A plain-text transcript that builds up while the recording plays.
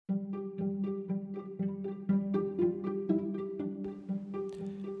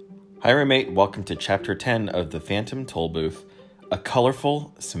Hi, roommate. Welcome to Chapter 10 of The Phantom Toll Booth, A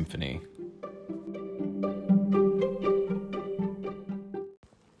Colorful Symphony.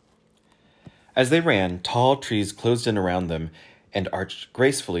 As they ran, tall trees closed in around them and arched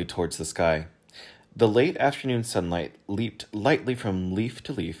gracefully towards the sky. The late afternoon sunlight leaped lightly from leaf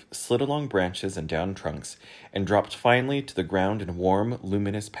to leaf, slid along branches and down trunks, and dropped finally to the ground in warm,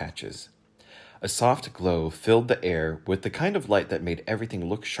 luminous patches. A soft glow filled the air with the kind of light that made everything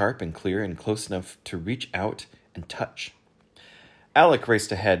look sharp and clear and close enough to reach out and touch. Alec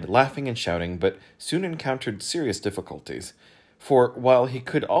raced ahead, laughing and shouting, but soon encountered serious difficulties. For while he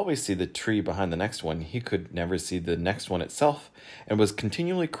could always see the tree behind the next one, he could never see the next one itself, and was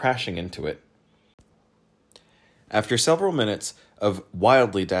continually crashing into it. After several minutes of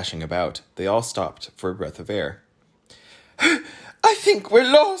wildly dashing about, they all stopped for a breath of air. "I think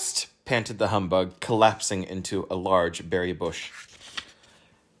we're lost," panted the humbug, collapsing into a large berry bush.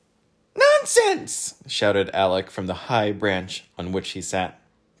 "Nonsense!" shouted Alec from the high branch on which he sat.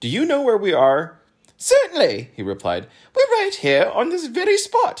 "Do you know where we are?" "Certainly," he replied. "We're right here on this very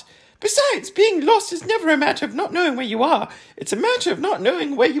spot. Besides, being lost is never a matter of not knowing where you are. It's a matter of not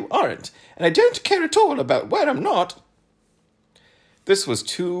knowing where you aren't, and I don't care at all about where I'm not." This was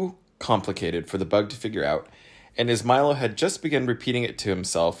too complicated for the bug to figure out, and as Milo had just begun repeating it to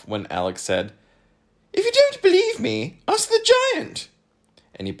himself when Alex said, "If you don't believe me, ask the giant,"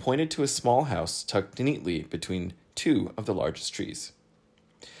 and he pointed to a small house tucked neatly between two of the largest trees.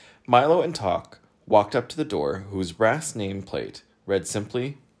 Milo and Talk walked up to the door, whose brass nameplate read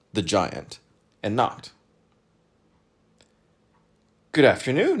simply, "The Giant," and knocked. "Good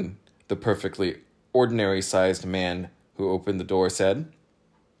afternoon," the perfectly ordinary-sized man who opened the door said.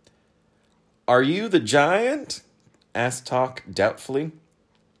 "Are you the giant?" asked Talk doubtfully.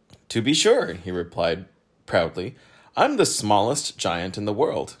 "To be sure," he replied proudly. "I'm the smallest giant in the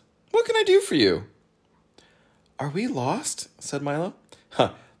world. What can I do for you?" "Are we lost?" said Milo.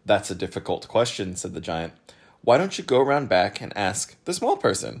 "That's a difficult question," said the giant. "Why don't you go around back and ask the small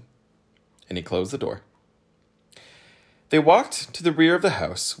person?" And he closed the door. They walked to the rear of the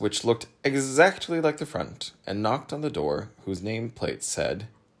house, which looked exactly like the front, and knocked on the door, whose nameplate said,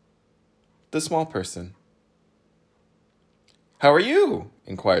 "The small person." "How are you?"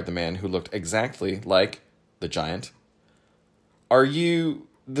 inquired the man who looked exactly like the giant. "Are you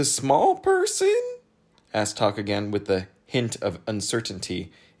the small person?" asked Talk again with the hint of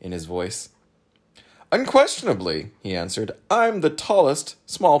uncertainty in his voice. "Unquestionably," he answered. "I'm the tallest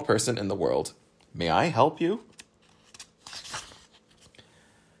small person in the world. May I help you?"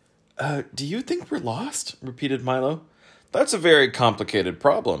 Do you think we're lost?" repeated Milo. "That's a very complicated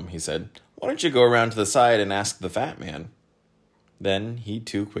problem," he said. "Why don't you go around to the side and ask the fat man?" Then he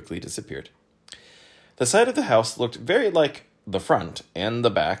too quickly disappeared. The side of the house looked very like the front and the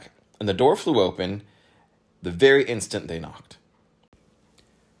back, and the door flew open the very instant they knocked.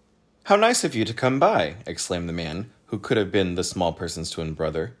 "How nice of you to come by," exclaimed the man, who could have been the small person's twin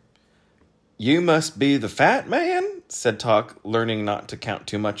brother. "You must be the fat man?" said Talk, learning not to count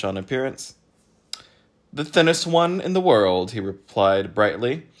too much on appearance. "The thinnest one in the world," he replied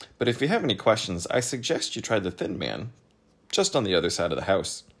brightly. "But if you have any questions, I suggest you try the thin man, just on the other side of the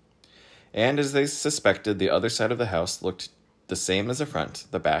house." And as they suspected, the other side of the house looked the same as the front,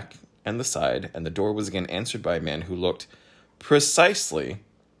 the back, and the side, and the door was again answered by a man who looked precisely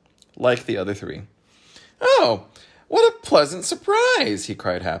like the other three. "Oh, what a pleasant surprise!" he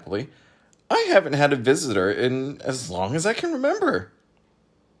cried happily. "I haven't had a visitor in as long as I can remember."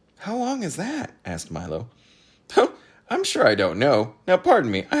 "How long is that?" asked Milo. "Oh, I'm sure I don't know. Now,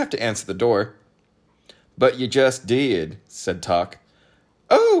 pardon me, I have to answer the door." "But you just did," said Talk.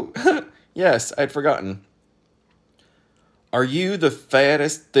 "Oh, yes, I'd forgotten." "Are you the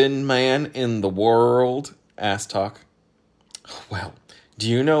fattest thin man in the world?" asked Talk. "Well, do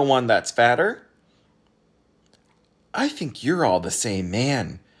you know one that's fatter?" "I think you're all the same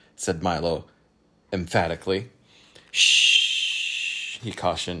man," said Milo emphatically. "Shh," he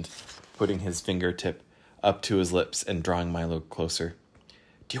cautioned, putting his fingertip up to his lips and drawing Milo closer.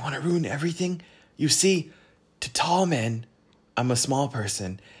 "Do you want to ruin everything? You see, to tall men, I'm a small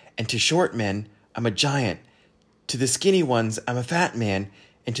person, and to short men, I'm a giant. To the skinny ones, I'm a fat man,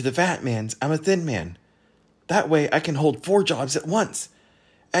 and to the fat mans, I'm a thin man. That way I can hold 4 jobs at once.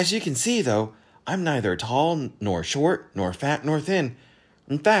 As you can see, though, I'm neither tall, nor short, nor fat, nor thin.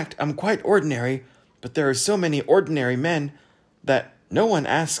 In fact, I'm quite ordinary, but there are so many ordinary men that no one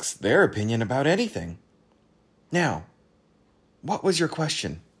asks their opinion about anything. Now, what was your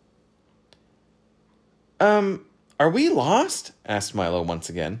question?" Are we lost?" asked Milo once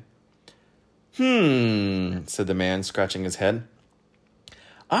again. Said the man, scratching his head.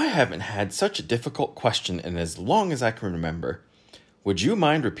 I haven't had such a difficult question in as long as I can remember. Would you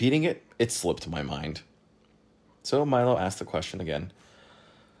mind repeating it? It slipped my mind. So Milo asked the question again.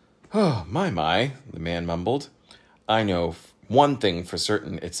 Oh, my, the man mumbled. I know one thing for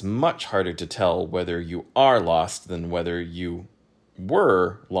certain. It's much harder to tell whether you are lost than whether you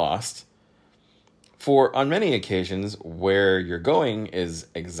were lost. For on many occasions, where you're going is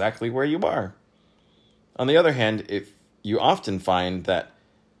exactly where you are. On the other hand, if you often find that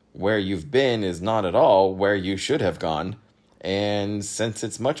where you've been is not at all where you should have gone, and since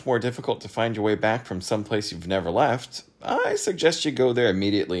it's much more difficult to find your way back from some place you've never left, I suggest you go there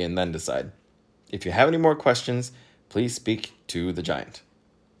immediately and then decide. If you have any more questions, please speak to the giant.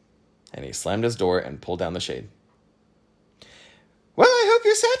 And he slammed his door and pulled down the shade. Well, I hope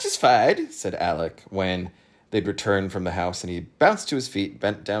you're satisfied, said Alec when they'd returned from the house, and he bounced to his feet,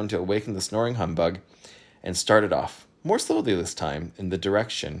 bent down to awaken the snoring humbug, and started off, more slowly this time, in the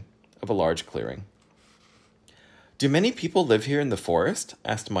direction of a large clearing. Do many people live here in the forest?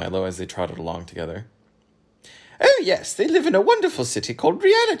 Asked Milo as they trotted along together. Oh, yes, they live in a wonderful city called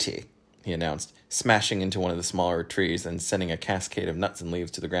Reality, he announced, smashing into one of the smaller trees and sending a cascade of nuts and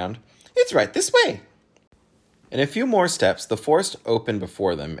leaves to the ground. It's right this way. In a few more steps, the forest opened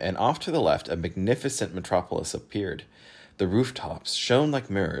before them, and off to the left, a magnificent metropolis appeared. The rooftops shone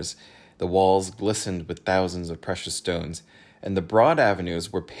like mirrors, the walls glistened with thousands of precious stones, and the broad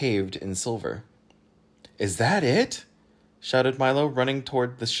avenues were paved in silver. Is that it? Shouted Milo, running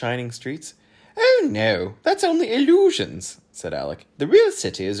toward the shining streets. Oh, no, that's only illusions, said Alec. The real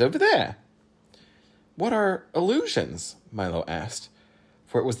city is over there. What are illusions? Milo asked,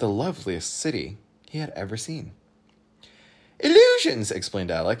 for it was the loveliest city he had ever seen. Illusions,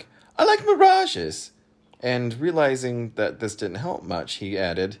 explained Alec, are like mirages. And realizing that this didn't help much, he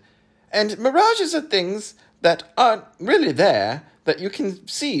added, and mirages are things that aren't really there, that you can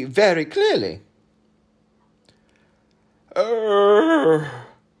see very clearly. How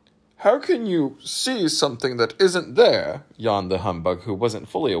can you see something that isn't there? Yawned the humbug, who wasn't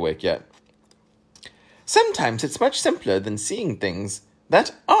fully awake yet. Sometimes it's much simpler than seeing things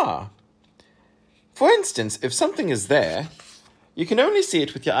that are. For instance, if something is there, you can only see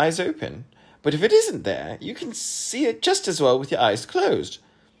it with your eyes open. But if it isn't there, you can see it just as well with your eyes closed.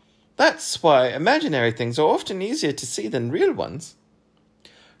 That's why imaginary things are often easier to see than real ones.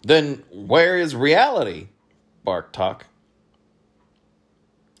 Then where is reality? Barked Talk.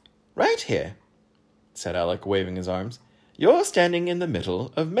 Right here, said Alec, waving his arms. You're standing in the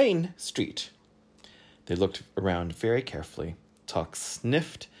middle of Main Street. They looked around very carefully. Talk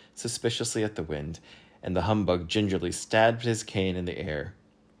sniffed suspiciously at the wind, and the humbug gingerly stabbed his cane in the air.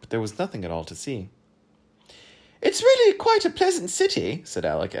 But there was nothing at all to see. It's really quite a pleasant city, said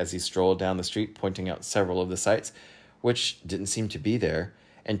Alec as he strolled down the street, pointing out several of the sights, which didn't seem to be there,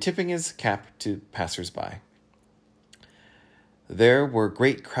 and tipping his cap to passers-by. There were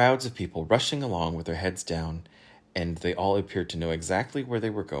great crowds of people rushing along with their heads down, and they all appeared to know exactly where they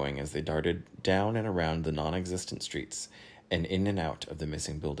were going as they darted down and around the non-existent streets and in and out of the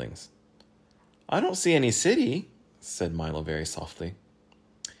missing buildings. I don't see any city, said Milo very softly.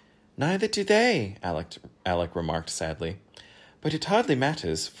 Neither do they, Alec remarked sadly. But it hardly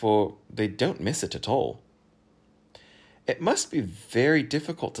matters, for they don't miss it at all. It must be very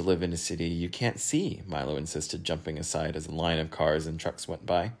difficult to live in a city you can't see, Milo insisted, jumping aside as a line of cars and trucks went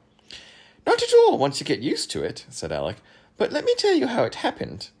by. Not at all, once you get used to it, said Alec. But let me tell you how it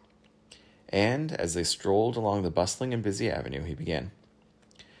happened. And as they strolled along the bustling and busy avenue, he began.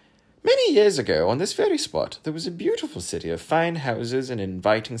 Many years ago, on this very spot, there was a beautiful city of fine houses and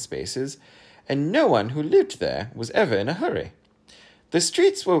inviting spaces, and no one who lived there was ever in a hurry. The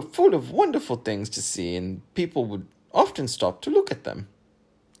streets were full of wonderful things to see, and people would often stop to look at them.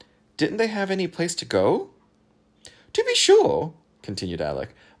 Didn't they have any place to go? To be sure, continued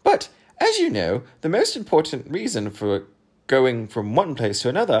Alec, but, as you know, the most important reason for going from one place to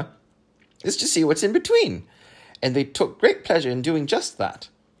another is to see what's in between, and they took great pleasure in doing just that.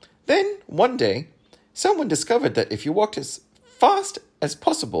 Then, one day, someone discovered that if you walked as fast as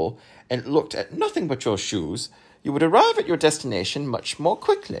possible and looked at nothing but your shoes, you would arrive at your destination much more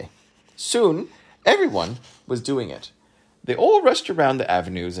quickly. Soon, everyone was doing it. They all rushed around the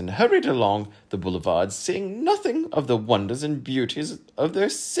avenues and hurried along the boulevards, seeing nothing of the wonders and beauties of their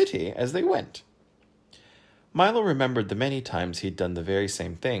city as they went. Milo remembered the many times he'd done the very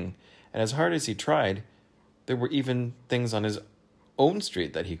same thing, and as hard as he tried, there were even things on his own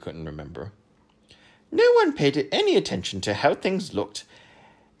street that he couldn't remember. No one paid any attention to how things looked,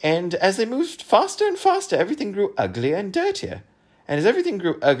 and as they moved faster and faster, everything grew uglier and dirtier. And as everything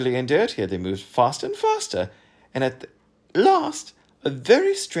grew uglier and dirtier, they moved faster and faster, and at last, a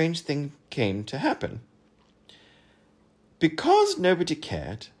very strange thing came to happen. Because nobody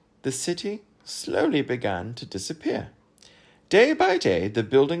cared, the city slowly began to disappear. Day by day, the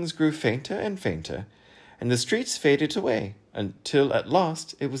buildings grew fainter and fainter, and the streets faded away, until at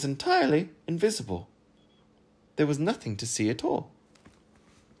last it was entirely invisible. There was nothing to see at all.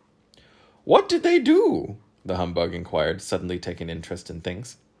 "What did they do?" the humbug inquired, suddenly taking interest in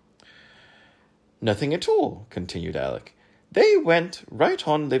things. "Nothing at all," continued Alec. "They went right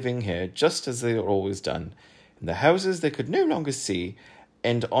on living here just as they had always done, in the houses they could no longer see,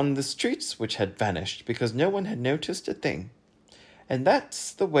 and on the streets which had vanished because no one had noticed a thing. And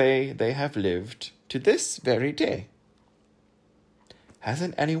that's the way they have lived to this very day."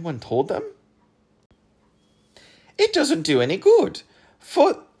 "Hasn't anyone told them?" "It doesn't do any good,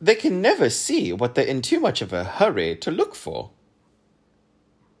 for they can never see what they're in too much of a hurry to look for."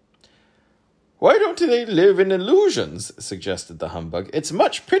 "Why don't they live in illusions?" suggested the humbug. "It's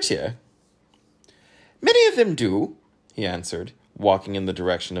much prettier." "Many of them do," he answered, walking in the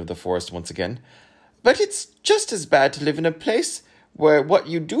direction of the forest once again. "But it's just as bad to live in a place where what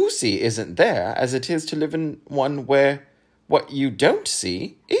you do see isn't there as it is to live in one where what you don't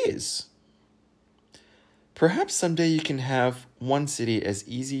see is." "Perhaps someday you can have one city as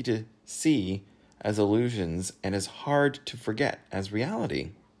easy to see as illusions and as hard to forget as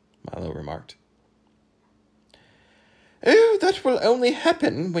reality," Milo remarked. "Oh, that will only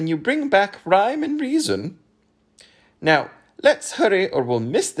happen when you bring back rhyme and reason. Now, let's hurry or we'll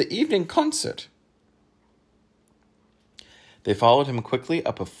miss the evening concert." They followed him quickly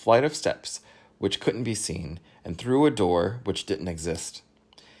up a flight of steps, which couldn't be seen, and through a door which didn't exist.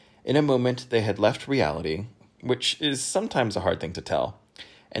 In a moment they had left reality, which is sometimes a hard thing to tell,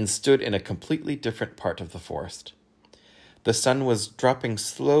 and stood in a completely different part of the forest. The sun was dropping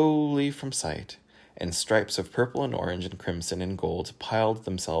slowly from sight, and stripes of purple and orange and crimson and gold piled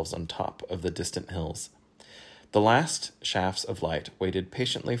themselves on top of the distant hills. The last shafts of light waited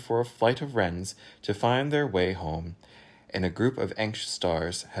patiently for a flight of wrens to find their way home, and a group of anxious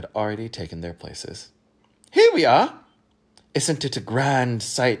stars had already taken their places. "Here we are! Isn't it a grand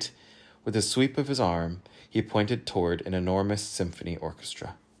sight?" With a sweep of his arm, he pointed toward an enormous symphony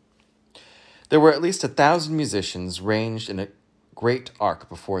orchestra. There were at least 1,000 musicians ranged in a great arc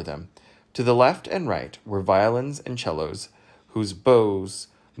before them. To the left and right were violins and cellos, whose bows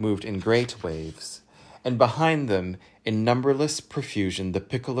moved in great waves, and behind them, in numberless profusion, the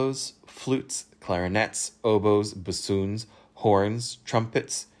piccolos, flutes, clarinets, oboes, bassoons, horns,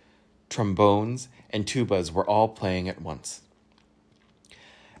 trumpets, trombones, and tubas were all playing at once.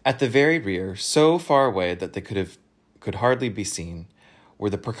 At the very rear, so far away that they could hardly be seen, were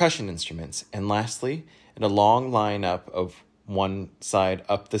the percussion instruments, and lastly, in a long line up of one side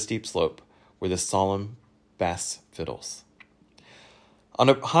up the steep slope, were the solemn bass fiddles. On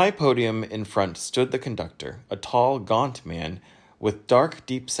a high podium in front stood the conductor, a tall, gaunt man with dark,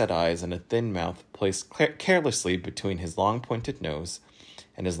 deep-set eyes and a thin mouth placed carelessly between his long-pointed nose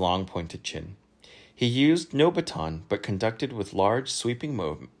and his long-pointed chin. He used no baton, but conducted with large, sweeping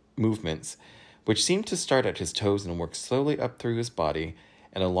movements, which seemed to start at his toes and work slowly up through his body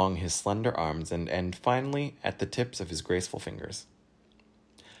and along his slender arms and end finally at the tips of his graceful fingers.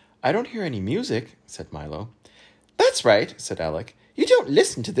 "I don't hear any music," said Milo. "That's right," said Alec. "You don't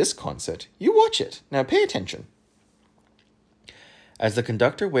listen to this concert. You watch it. Now pay attention." As the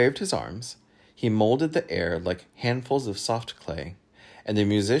conductor waved his arms, he molded the air like handfuls of soft clay, and the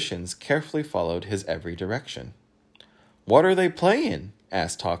musicians carefully followed his every direction. "What are they playing?"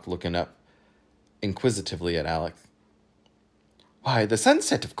 asked Hawk, looking up inquisitively at Alec. "Why, the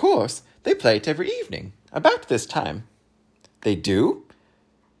sunset, of course. They play it every evening, about this time." "They do?"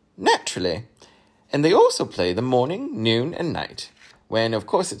 "Naturally. And they also play the morning, noon, and night, when, of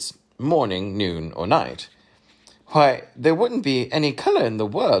course, it's morning, noon, or night. Why, there wouldn't be any color in the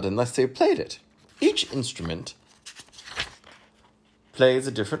world unless they played it. Each instrument plays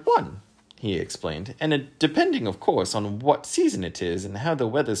a different one," he explained, "and depending, of course, on what season it is and how the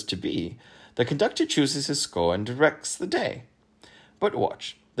weather's to be, the conductor chooses his score and directs the day. But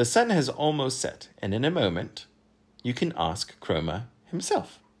watch, the sun has almost set, and in a moment you can ask Chroma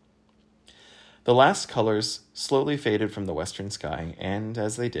himself." The last colors slowly faded from the western sky, and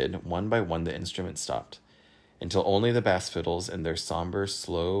as they did, one by one the instruments stopped, until only the bass fiddles in their somber,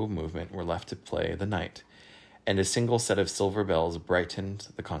 slow movement were left to play the night, and a single set of silver bells brightened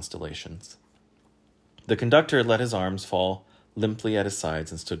the constellations. The conductor let his arms fall limply at his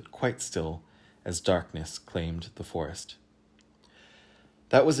sides and stood quite still as darkness claimed the forest.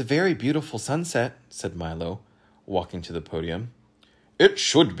 "That was a very beautiful sunset," said Milo, walking to the podium. "It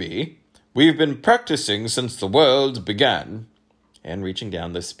should be. We've been practicing since the world began." and reaching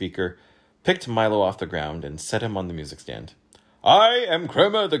down, the speaker picked Milo off the ground and set him on the music stand. I am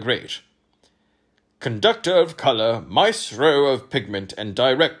Chroma the Great, conductor of color, maestro of pigment, and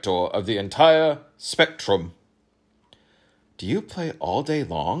director of the entire spectrum. Do you play all day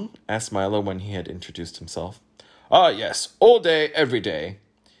long? Asked Milo when he had introduced himself. Ah, yes, all day, every day.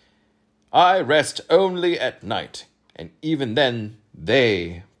 I rest only at night, and even then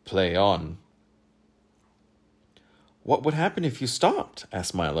they play on. What would happen if you stopped?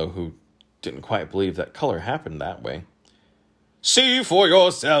 Asked Milo, who didn't quite believe that color happened that way. See for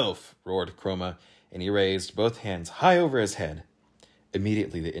yourself, roared Chroma, and he raised both hands high over his head.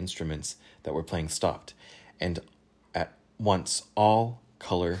 Immediately the instruments that were playing stopped, and at once all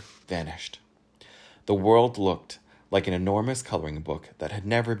color vanished. The world looked like an enormous coloring book that had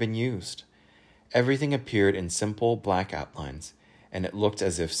never been used. Everything appeared in simple black outlines, and it looked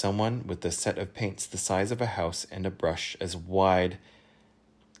as if someone with a set of paints the size of a house and a brush as wide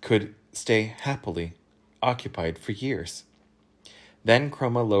could stay happily occupied for years. Then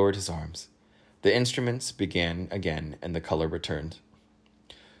Chroma lowered his arms. The instruments began again, and the color returned.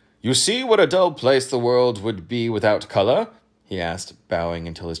 You see what a dull place the world would be without color? He asked, bowing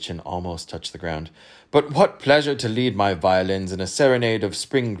until his chin almost touched the ground. But what pleasure to lead my violins in a serenade of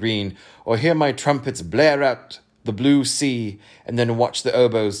spring green, or hear my trumpets blare out the blue sea, and then watch the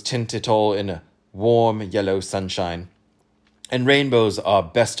oboes tint it all in a warm yellow sunshine. And rainbows are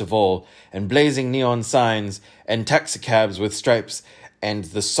best of all, and blazing neon signs, and taxicabs with stripes, and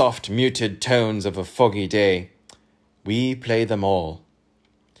the soft muted tones of a foggy day. We play them all.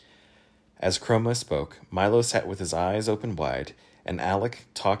 As Chroma spoke, Milo sat with his eyes open wide, and Alec,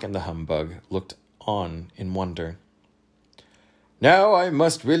 Talk, and the Humbug looked on in wonder. Now I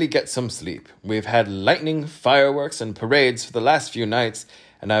must really get some sleep. We've had lightning, fireworks, and parades for the last few nights,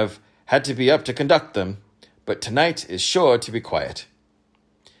 and I've had to be up to conduct them. But tonight is sure to be quiet.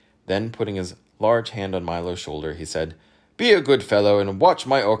 Then, putting his large hand on Milo's shoulder, he said, Be a good fellow and watch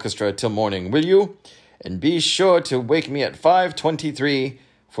my orchestra till morning, will you? And be sure to wake me at 5:23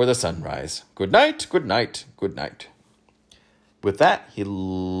 for the sunrise. Good night, good night, good night. With that, he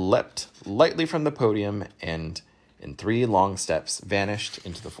leapt lightly from the podium and, in 3 long steps, vanished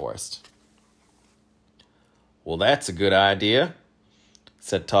into the forest. Well, that's a good idea,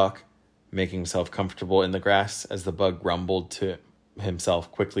 said Talk, making himself comfortable in the grass as the bug rumbled to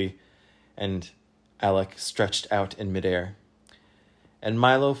himself quickly, and Alec stretched out in midair. And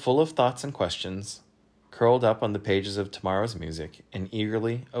Milo, full of thoughts and questions, curled up on the pages of tomorrow's music and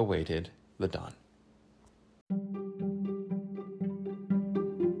eagerly awaited the dawn.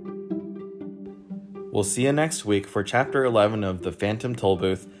 We'll see you next week for Chapter 11 of The Phantom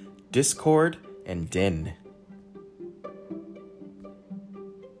Tollbooth, Discord and Din.